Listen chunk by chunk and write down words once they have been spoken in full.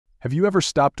Have you ever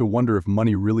stopped to wonder if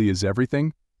money really is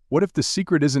everything? What if the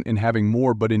secret isn't in having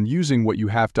more but in using what you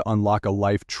have to unlock a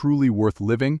life truly worth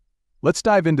living? Let's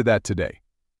dive into that today.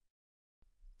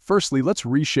 Firstly, let's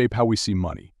reshape how we see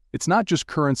money. It's not just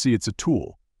currency, it's a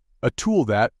tool. A tool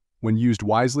that, when used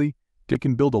wisely,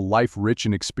 can build a life rich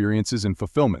in experiences and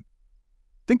fulfillment.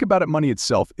 Think about it, money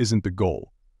itself isn't the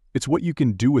goal. It's what you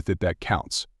can do with it that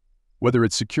counts. Whether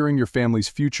it's securing your family's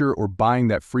future or buying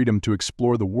that freedom to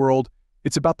explore the world,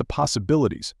 it's about the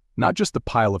possibilities, not just the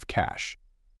pile of cash.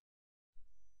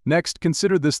 Next,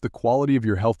 consider this: the quality of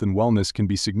your health and wellness can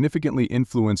be significantly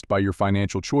influenced by your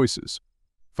financial choices.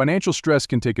 Financial stress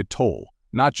can take a toll,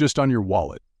 not just on your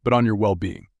wallet, but on your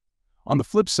well-being. On the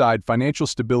flip side, financial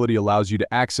stability allows you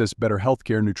to access better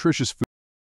healthcare, nutritious food,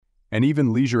 and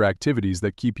even leisure activities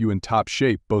that keep you in top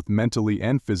shape both mentally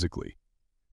and physically.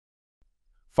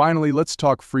 Finally, let's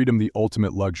talk freedom, the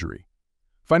ultimate luxury.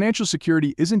 Financial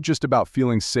security isn't just about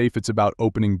feeling safe, it's about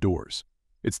opening doors.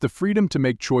 It's the freedom to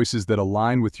make choices that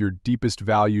align with your deepest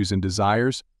values and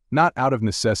desires, not out of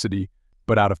necessity,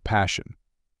 but out of passion.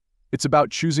 It's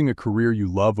about choosing a career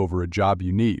you love over a job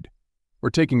you need, or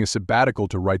taking a sabbatical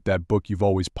to write that book you've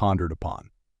always pondered upon.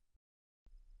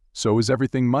 So is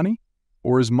everything money?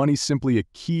 Or is money simply a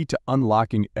key to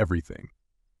unlocking everything?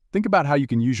 Think about how you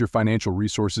can use your financial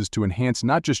resources to enhance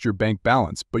not just your bank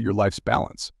balance, but your life's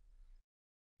balance.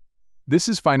 This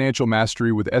is Financial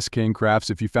Mastery with inCrafts.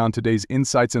 If you found today's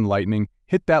insights enlightening,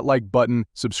 hit that like button,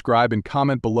 subscribe, and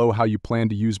comment below how you plan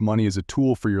to use money as a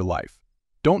tool for your life.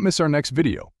 Don't miss our next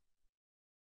video.